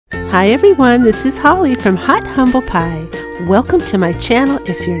Hi everyone, this is Holly from Hot Humble Pie. Welcome to my channel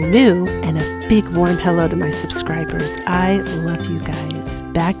if you're new, and a big warm hello to my subscribers. I love you guys.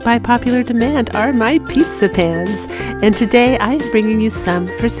 Back by popular demand are my pizza pans, and today I am bringing you some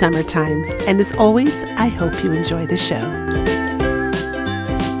for summertime. And as always, I hope you enjoy the show.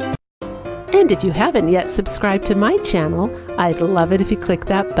 And if you haven't yet subscribed to my channel, I'd love it if you click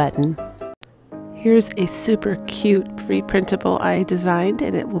that button. Here's a super cute free printable I designed,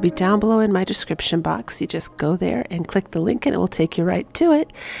 and it will be down below in my description box. You just go there and click the link and it will take you right to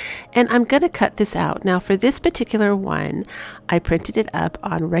it. And I'm going to cut this out. Now for this particular one, I printed it up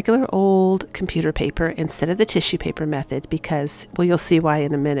on regular old computer paper instead of the tissue paper method because, well, you'll see why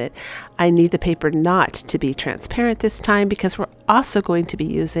in a minute. I need the paper not to be transparent this time because we're also going to be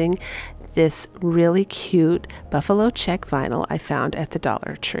using this really cute buffalo check vinyl I found at the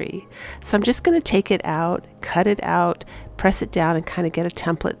Dollar Tree. So I'm just going to take it out, cut it out, press it down, and kind of get a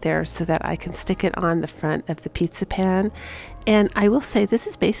template there so that I can stick it on the front of the pizza pan. And I will say this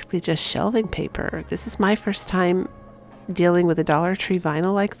is basically just shelving paper. This is my first time dealing with a Dollar Tree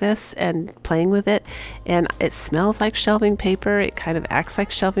vinyl like this and playing with it, and it smells like shelving paper. It kind of acts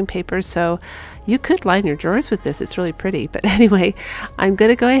like shelving paper, so you could line your drawers with this. It's really pretty. But anyway, I'm going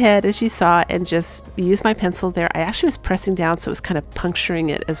to go ahead, as you saw, and just use my pencil there. I actually was pressing down, so it was kind of puncturing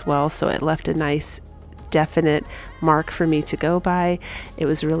it as well, so it left a nice definite mark for me to go by. It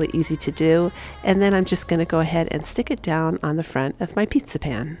was really easy to do. And then I'm just going to go ahead and stick it down on the front of my pizza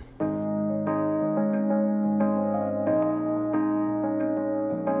pan.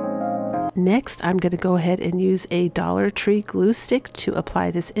 Next, I'm going to go ahead and use a Dollar Tree glue stick to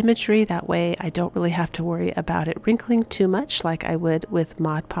apply this imagery. That way I don't really have to worry about it wrinkling too much like I would with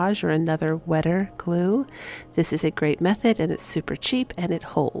Mod Podge or another wetter glue. This is a great method and it's super cheap and it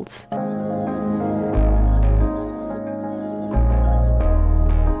holds.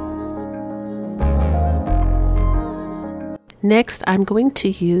 Next, I'm going to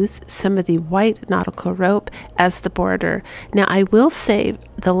use some of the white nautical rope as the border. Now, I will say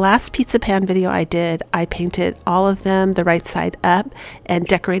the last pizza pan video I did, I painted all of them the right side up and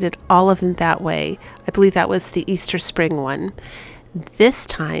decorated all of them that way. I believe that was the Easter spring one. This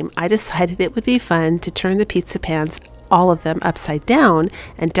time, I decided it would be fun to turn the pizza pans, all of them, upside down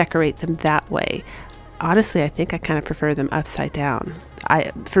and decorate them that way. Honestly, I think I kind of prefer them upside down.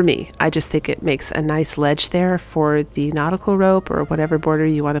 For me, I just think it makes a nice ledge there for the nautical rope or whatever border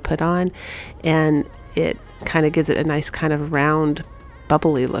you want to put on, and it kind of gives it a nice kind of round,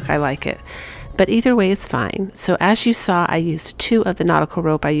 bubbly look. I like it. But either way, it's fine. So as you saw, I used two of the nautical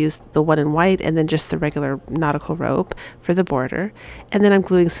rope. I used the one in white and then just the regular nautical rope for the border. And then I'm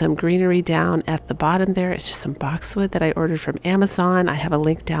gluing some greenery down at the bottom there. It's just some boxwood that I ordered from Amazon. I have a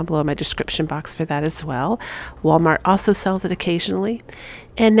link down below in my description box for that as well. Walmart also sells it occasionally.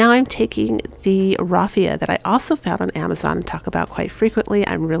 And now I'm taking the raffia that I also found on Amazon and talk about quite frequently.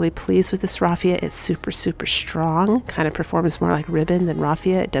 I'm really pleased with this raffia. It's super, super strong, kind of performs more like ribbon than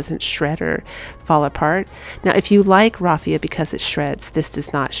raffia. It doesn't shred or fall apart. Now, if you like raffia because it shreds, this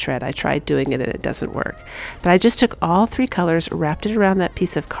does not shred. I tried doing it and it doesn't work. But I just took all three colors, wrapped it around that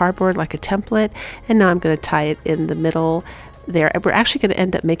piece of cardboard like a template, and now I'm going to tie it in the middle there. We're actually going to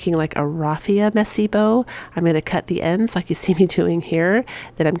end up making like a raffia messy bow. I'm going to cut the ends like you see me doing here,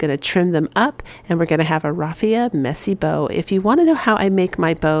 then I'm going to trim them up, and we're going to have a raffia messy bow. If you want to know how I make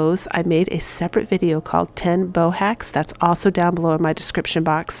my bows, I made a separate video called 10 bow hacks. That's also down below in my description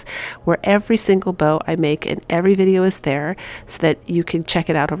box, where every single bow I make and every video is there so that you can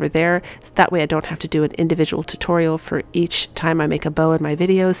check it out over there. That way I don't have to do an individual tutorial for each time I make a bow in my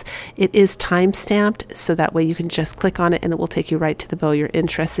videos. It is time stamped, so that way you can just click on it and it will take you right to the bow you're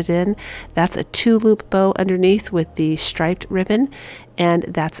interested in. That's a 2-loop bow underneath with the striped ribbon, and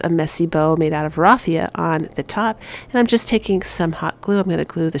that's a messy bow made out of raffia on the top. And I'm just taking some hot glue. I'm going to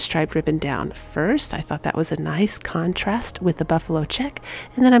glue the striped ribbon down first. I thought that was a nice contrast with the buffalo check,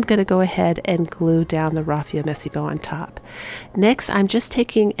 and then I'm going to go ahead and glue down the raffia messy bow on top. Next, I'm just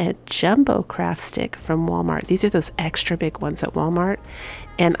taking a jumbo craft stick from Walmart. These are those extra big ones at Walmart,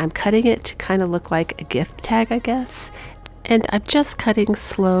 and I'm cutting it to kind of look like a gift tag, I guess. And I'm just cutting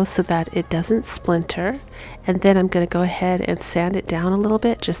slow so that it doesn't splinter. And then I'm going to go ahead and sand it down a little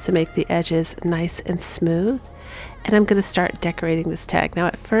bit just to make the edges nice and smooth. And I'm going to start decorating this tag. Now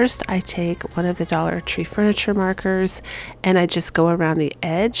at first I take one of the Dollar Tree furniture markers and I just go around the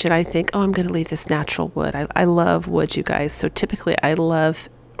edge, and I think, oh, I'm going to leave this natural wood. I love wood, you guys. So typically I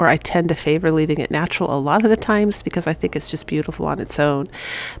tend to favor leaving it natural a lot of the times because I think it's just beautiful on its own.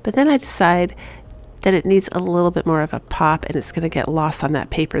 But then I decide that it needs a little bit more of a pop, and it's going to get lost on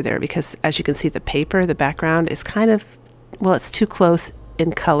that paper there because, as you can see, the paper, the background is kind of, well, it's too close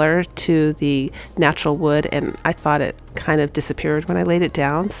in color to the natural wood, and I thought it kind of disappeared when I laid it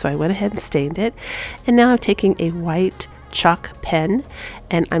down, so I went ahead and stained it. And now I'm taking a white chalk pen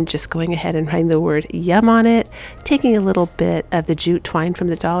and I'm just going ahead and writing the word yum on it, taking a little bit of the jute twine from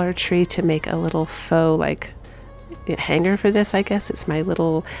the Dollar Tree to make a little faux like hanger for this. I guess it's my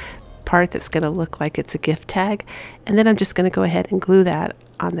little part that's going to look like it's a gift tag, and then I'm just going to go ahead and glue that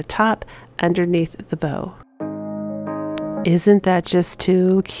on the top underneath the bow. Isn't that just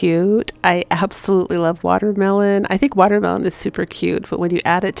too cute? I absolutely love watermelon. I think watermelon is super cute, but when you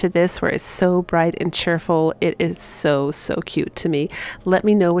add it to this where it's so bright and cheerful, it is so cute to me. Let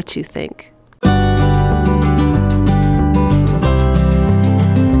me know what you think.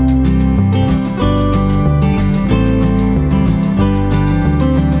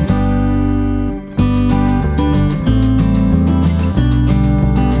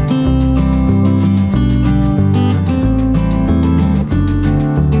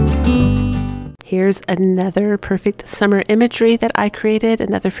 Here's another perfect summer imagery that I created,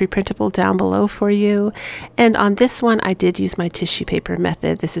 another free printable down below for you. And on this one, I did use my tissue paper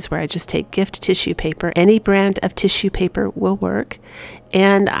method. This is where I just take gift tissue paper. Any brand of tissue paper will work.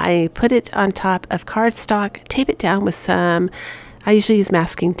 And I put it on top of cardstock, tape it down with some, I usually use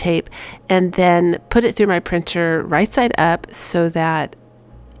masking tape, and then put it through my printer right side up so that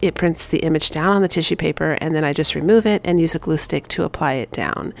it prints the image down on the tissue paper, and then I just remove it and use a glue stick to apply it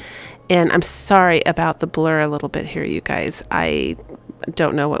down. And I'm sorry about the blur a little bit here, you guys. I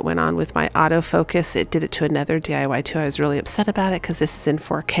don't know what went on with my autofocus. It did it to another DIY too. I was really upset about it because this is in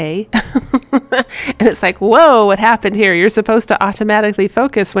 4K. And it's like, whoa, what happened here? You're supposed to automatically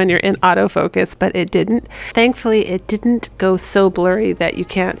focus when you're in autofocus, but it didn't. Thankfully, it didn't go so blurry that you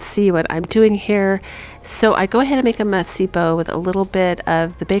can't see what I'm doing here. So I go ahead and make a messy bow with a little bit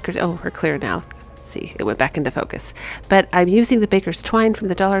of the baker's, oh, we're clear now. See, it went back into focus. But I'm using the baker's twine from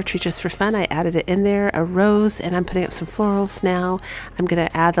the Dollar Tree just for fun. I added it in there, a rose, and I'm putting up some florals now. I'm going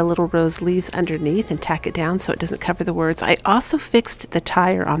to add the little rose leaves underneath and tack it down so it doesn't cover the words. I also fixed the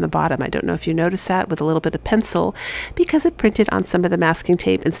tire on the bottom. I don't know if you noticed that, with a little bit of pencil, because it printed on some of the masking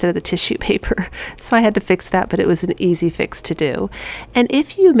tape instead of the tissue paper. So I had to fix that, but it was an easy fix to do. And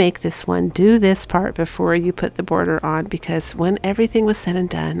if you make this one, do this part before you put the border on, because when everything was said and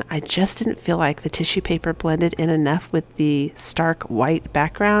done, I just didn't feel like the tissue paper blended in enough with the stark white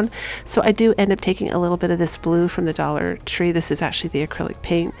background. So I do end up taking a little bit of this blue from the Dollar Tree. This is actually the acrylic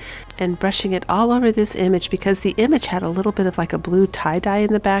paint, and brushing it all over this image because the image had a little bit of like a blue tie-dye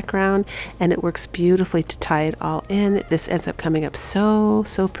in the background, and it works beautifully to tie it all in. This ends up coming up so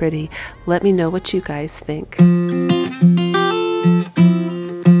pretty. Let me know what you guys think.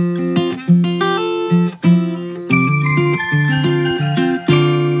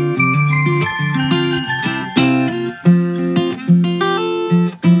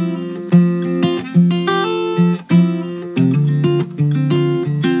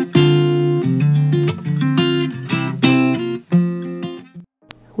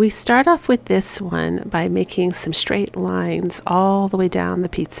 We start off with this one by making some straight lines all the way down the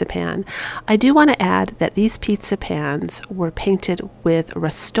pizza pan. I do want to add that these pizza pans were painted with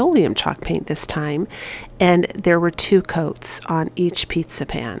Rust-Oleum chalk paint this time, and there were 2 coats on each pizza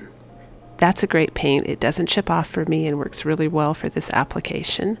pan. That's a great paint. It doesn't chip off for me and works really well for this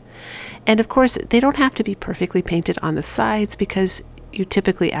application. And of course, they don't have to be perfectly painted on the sides because you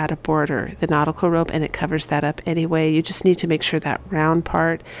typically add a border, the nautical rope, and it covers that up anyway. You just need to make sure that round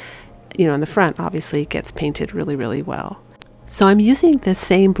part, you know, in the front obviously gets painted really well. So I'm using the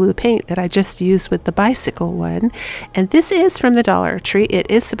same blue paint that I just used with the bicycle one, and this is from the Dollar Tree. It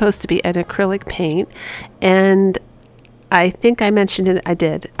is supposed to be an acrylic paint, and I think I mentioned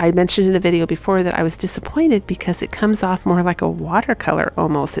it, I mentioned in a video before that I was disappointed because it comes off more like a watercolor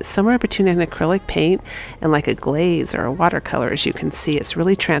almost. It's somewhere between an acrylic paint and like a glaze or a watercolor. As you can see, it's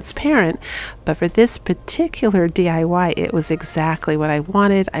really transparent, but for this particular DIY, it was exactly what I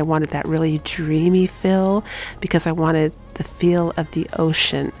wanted. I wanted that really dreamy feel because I wanted the feel of the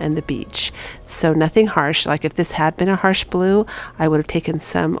ocean and the beach. So nothing harsh. Like if this had been a harsh blue, I would have taken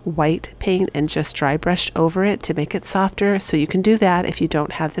some white paint and just dry brushed over it to make it softer. So you can do that if you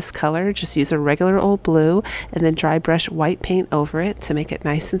don't have this color. Just use a regular old blue and then dry brush white paint over it to make it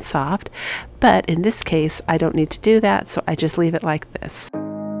nice and soft. But in this case, I don't need to do that, so I just leave it like this.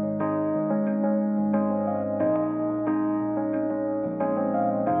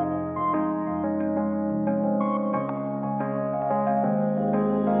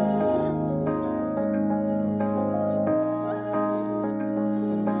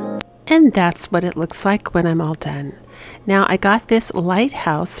 And that's what it looks like when I'm all done. Now I got this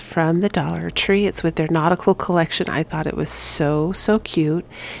lighthouse from the Dollar Tree. It's with their nautical collection. I thought it was so cute,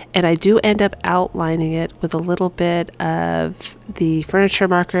 and I do end up outlining it with a little bit of the furniture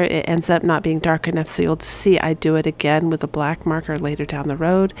marker. It ends up not being dark enough, so you'll see I do it again with a black marker later down the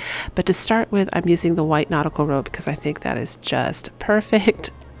road. But to start with, I'm using the white nautical robe because I think that is just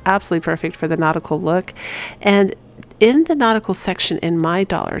perfect, absolutely perfect for the nautical look. And in the nautical section in my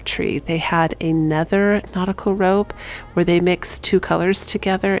Dollar Tree, they had another nautical robe where they mixed two colors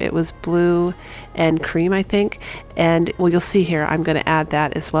together. It was blue and cream, I think. And well, you'll see here, I'm going to add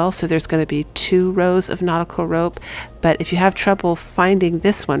that as well. So there's going to be 2 rows of nautical rope. But if you have trouble finding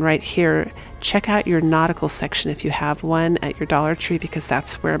this one right here, check out your nautical section if you have one at your Dollar Tree, because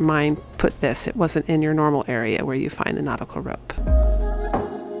that's where mine put this. It wasn't in your normal area where you find the nautical rope.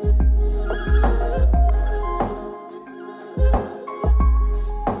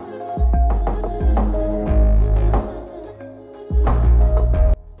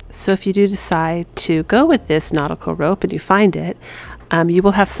 So if you do decide to go with this nautical rope and you find it, you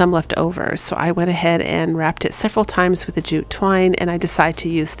will have some left over. So I went ahead and wrapped it several times with the jute twine, and I decided to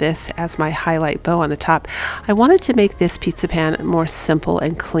use this as my highlight bow on the top. I wanted to make this pizza pan more simple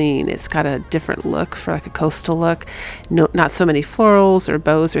and clean. It's got a different look for like a coastal look. No, not so many florals or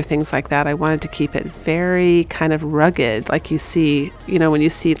bows or things like that. I wanted to keep it very kind of rugged, like you see, you know, when you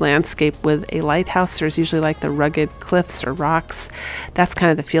see landscape with a lighthouse, there's usually like the rugged cliffs or rocks. That's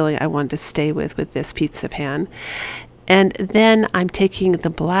kind of the feeling I wanted to stay with this pizza pan. And then I'm taking the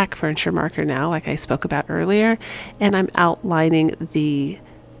black furniture marker now, like I spoke about earlier, and I'm outlining the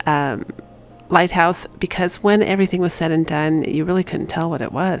lighthouse, because when everything was said and done, you really couldn't tell what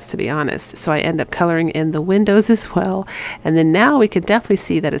it was, to be honest. So I end up coloring in the windows as well. And then now we can definitely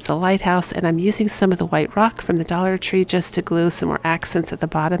see that it's a lighthouse, and I'm using some of the white rock from the Dollar Tree just to glue some more accents at the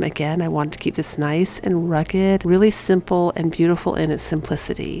bottom. Again, I wanted to keep this nice and rugged, really simple and beautiful in its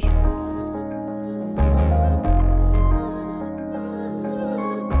simplicity.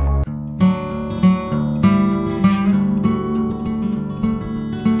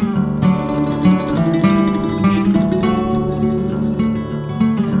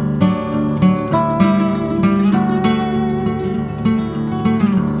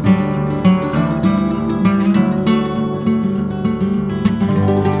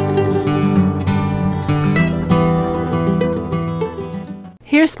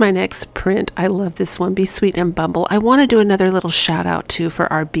 Here's my next print. I love this one, Be Sweet and Bumble. I want to do another little shout out too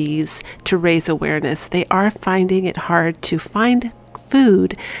for our bees to raise awareness. They are finding it hard to find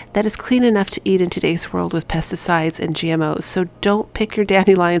food that is clean enough to eat in today's world with pesticides and GMOs. So don't pick your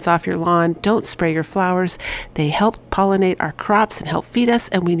dandelions off your lawn. Don't spray your flowers. They help pollinate our crops and help feed us,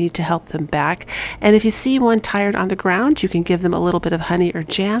 and we need to help them back. And if you see one tired on the ground, you can give them a little bit of honey or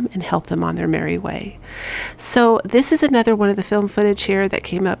jam and help them on their merry way. So this is another one of the film footage here that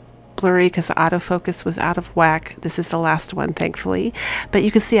came up blurry because the autofocus was out of whack. This is the last one, thankfully. But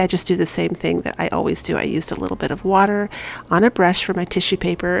you can see I just do the same thing that I always do. I used a little bit of water on a brush for my tissue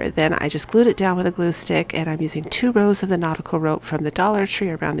paper. Then I just glued it down with a glue stick, and I'm using 2 rows of the nautical rope from the Dollar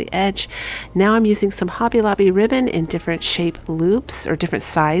Tree around the edge. Now I'm using some Hobby Lobby ribbon in different shape loops or different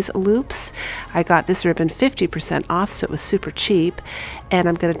size loops. I got this ribbon 50% off, so it was super cheap. And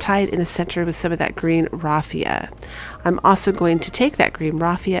I'm going to tie it in the center with some of that green raffia. I'm also going to take that green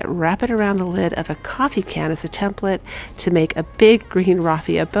raffia, wrap it around the lid of a coffee can as a template to make a big green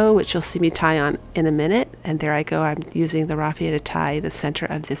raffia bow, which you'll see me tie on in a minute. And there I go. I'm using the raffia to tie the center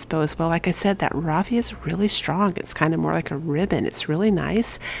of this bow as well. Like I said, that raffia is really strong. It's kind of more like a ribbon. It's really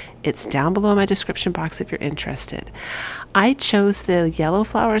nice. It's down below in my description box if you're interested. I chose the yellow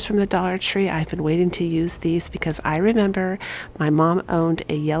flowers from the Dollar Tree. I've been waiting to use these because I remember my mom owned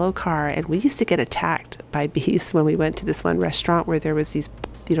a yellow car, and we used to get attacked by bees when we went to this one restaurant where there was these,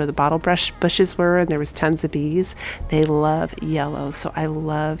 you know, the bottle brush bushes were, and there was tons of bees. They love yellow, so I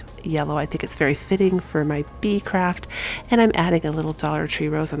love yellow. I think it's very fitting for my bee craft, and I'm adding a little Dollar Tree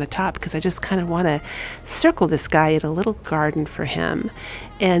rose on the top because I just kind of want to circle this guy in a little garden for him.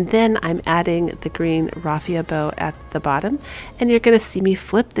 And then I'm adding the green raffia bow at the bottom, and you're going to see me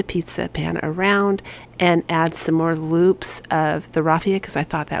flip the pizza pan around and add some more loops of the raffia because I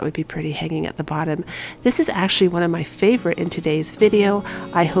thought that would be pretty hanging at the bottom. This is actually one of my favorite in today's video.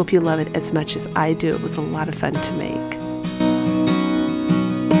 I hope you love it as much as I do. It was a lot of fun to make.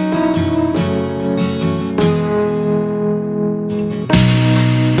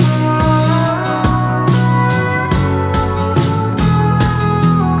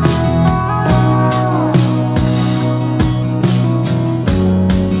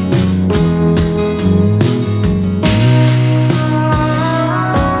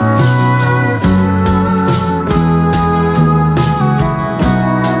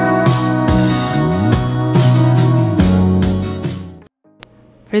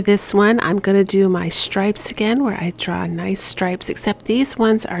 For this one, I'm going to do my stripes again, where I draw nice stripes, except these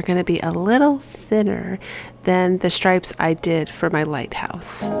ones are going to be a little thinner than the stripes I did for my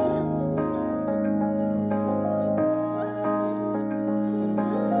lighthouse.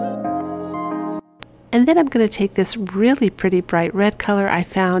 And then I'm going to take this really pretty bright red color I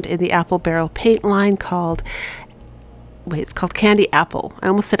found in the Apple Barrel paint line called, it's called Candy Apple. I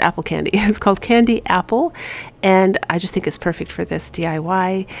almost said apple candy. It's called Candy Apple, and I just think it's perfect for this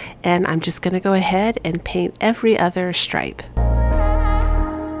DIY. And I'm just going to go ahead and paint every other stripe.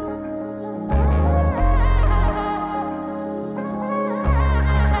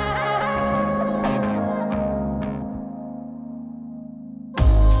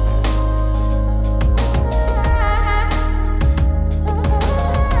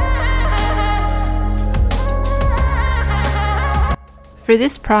 For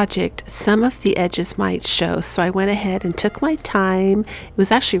this project, some of the edges might show, so I went ahead and took my time. It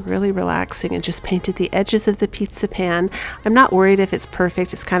was actually really relaxing and just painted the edges of the pizza pan. I'm not worried if it's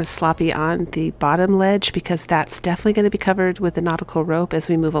perfect. It's kind of sloppy on the bottom ledge because that's definitely going to be covered with the nautical rope as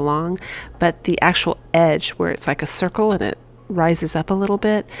we move along, but the actual edge where it's like a circle and it rises up a little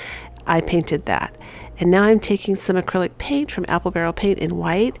bit, I painted that. And now I'm taking some acrylic paint from Apple Barrel Paint in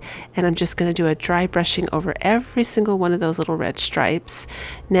white, and I'm just going to do a dry brushing over every single one of those little red stripes.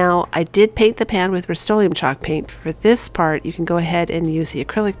 Now, I did paint the pan with Rust-Oleum chalk paint. For this part, you can go ahead and use the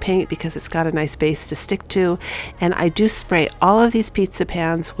acrylic paint because it's got a nice base to stick to. And I do spray all of these pizza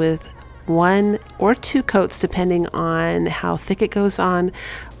pans with 1 or 2 coats depending on how thick it goes on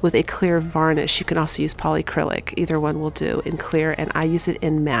with a clear varnish. You can also use polyacrylic, either one will do in clear, and I use it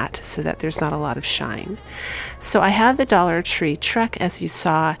in matte so that there's not a lot of shine. So I have the Dollar Tree truck as you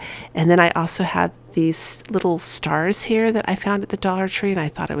saw, and then I also have these little stars here that I found at the Dollar Tree, and I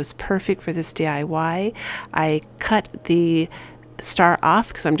thought it was perfect for this DIY. I cut the star off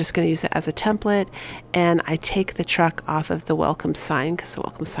because I'm just going to use it as a template, and I take the truck off of the welcome sign because the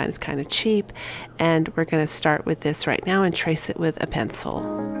welcome sign is kind of cheap, and we're going to start with this right now and trace it with a pencil.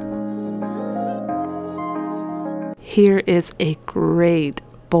 Here is a great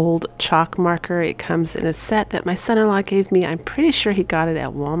bold chalk marker. It comes in a set that my son-in-law gave me. I'm pretty sure he got it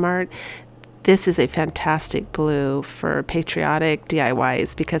at Walmart. This is a fantastic blue for patriotic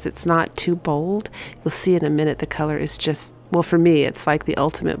DIYs because it's not too bold. You'll see in a minute the color is just, well, for me, it's like the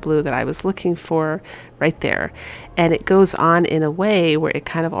ultimate blue that I was looking for right there. And it goes on in a way where it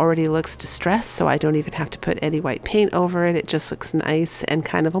kind of already looks distressed, so I don't even have to put any white paint over it. It just looks nice and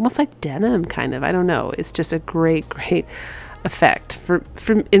kind of almost like denim, kind of. I don't know. It's just a great, great effect.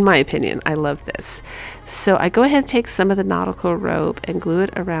 In my opinion, I love this. So I go ahead and take some of the nautical rope and glue it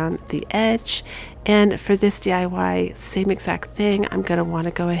around the edge. And for this DIY, same exact thing, I'm going to want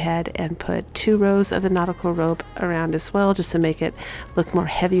to go ahead and put 2 rows of the nautical rope around as well, just to make it look more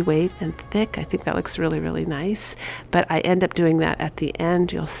heavyweight and thick. I think that looks really, really nice. But I end up doing that at the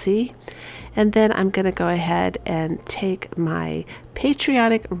end, you'll see. And then I'm going to go ahead and take my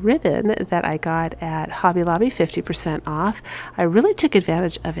patriotic ribbon that I got at Hobby Lobby, 50% off. I really took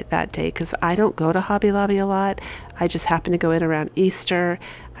advantage of it that day because I don't go to Hobby Lobby a lot. I just happened to go in around Easter.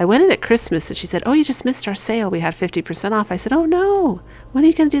 I went in at Christmas and she said, "Oh, you just missed our sale. We had 50% off." I said, "Oh no, when are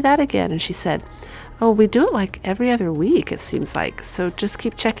you going to do that again?" And she said, "Oh, we do it like every other week, it seems like. So just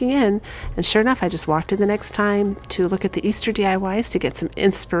keep checking in." And sure enough, I just walked in the next time to look at the Easter DIYs to get some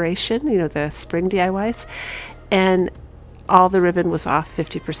inspiration, you know, the spring DIYs. And all the ribbon was off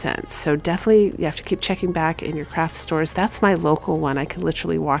 50%. So definitely you have to keep checking back in your craft stores. That's my local one. I can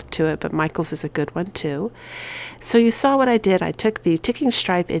literally walk to it, but Michael's is a good one too. So you saw what I did. I took the ticking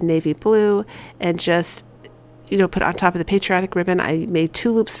stripe in navy blue and just, you know, put on top of the patriotic ribbon. I made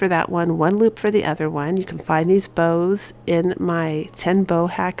 2 loops for that one, 1 loop for the other one. You can find these bows in my 10 bow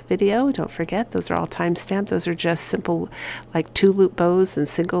hack video. Don't forget, those are all time-stamped. Those are just simple like 2 loop bows and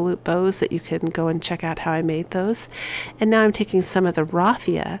single loop bows that you can go and check out how I made those. And now I'm taking some of the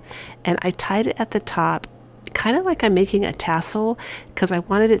raffia and I tied it at the top, kind of like I'm making a tassel, because I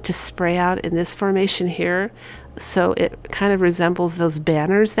wanted it to spray out in this formation here. So it kind of resembles those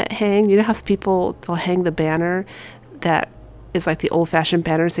banners that hang. You know how people, they'll hang the banner that is like the old-fashioned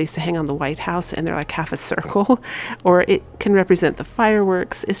banners they used to hang on the White House, and they're like half a circle, or it can represent the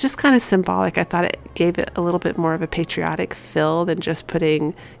fireworks. It's just kind of symbolic. I thought it gave it a little bit more of a patriotic feel than just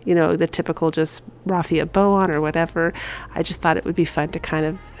putting, you know, the typical just raffia bow on or whatever. I just thought it would be fun to kind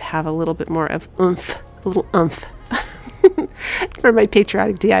of have a little bit more of oomph, a little oomph for my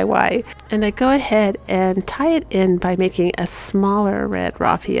patriotic DIY. And I go ahead and tie it in by making a smaller red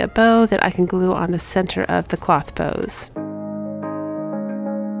raffia bow that I can glue on the center of the cloth bows.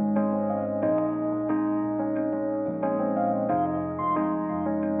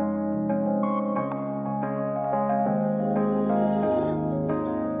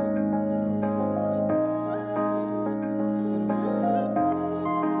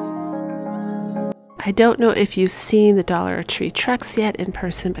 I don't know if you've seen the Dollar Tree trucks yet in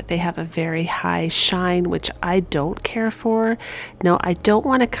person, but they have a very high shine, which I don't care for. No, I don't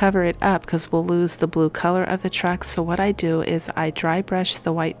want to cover it up because we'll lose the blue color of the truck. So what I do is I dry brush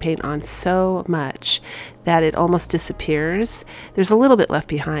the white paint on so much that it almost disappears. There's a little bit left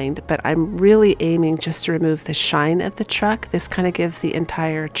behind, but I'm really aiming just to remove the shine of the truck. This kind of gives the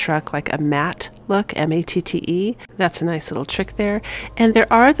entire truck like a matte look, M-A-T-T-E. That's a nice little trick there. And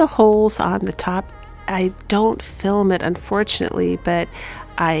there are the holes on the top. I don't film it, unfortunately, but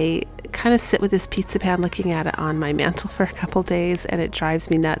I kind of sit with this pizza pan looking at it on my mantle for a couple days, and it drives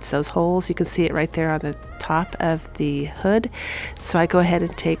me nuts. Those holes, you can see it right there on the top of the hood. So I go ahead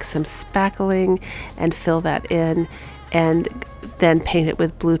and take some spackling and fill that in, and then paint it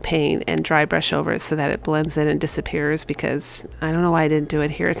with blue paint and dry brush over it so that it blends in and disappears, because I don't know why I didn't do it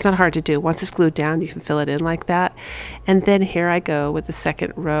here. It's not hard to do. Once it's glued down, you can fill it in like that. And then here I go with the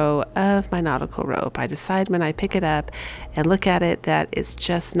second row of my nautical rope. I decide when I pick it up and look at it that it's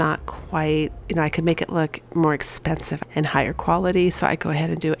just not quite, you know, I could make it look more expensive and higher quality. So I go ahead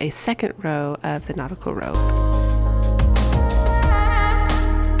and do a second row of the nautical rope.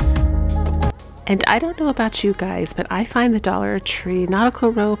 And I don't know about you guys, but I find the Dollar Tree nautical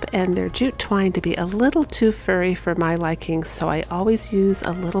rope and their jute twine to be a little too furry for my liking, so I always use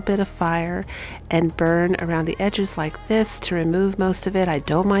a little bit of fire and burn around the edges like this to remove most of it. I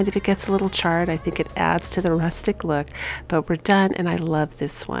don't mind if it gets a little charred. I think it adds to the rustic look, but we're done, and I love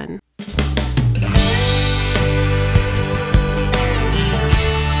this one.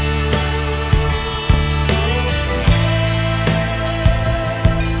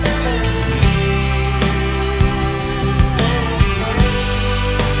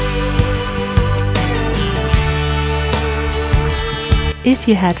 If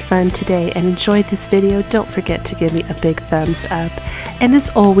you had fun today and enjoyed this video, don't forget to give me a big thumbs up. And as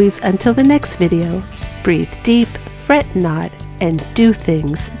always, until the next video, breathe deep, fret not, and do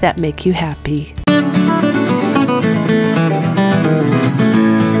things that make you happy.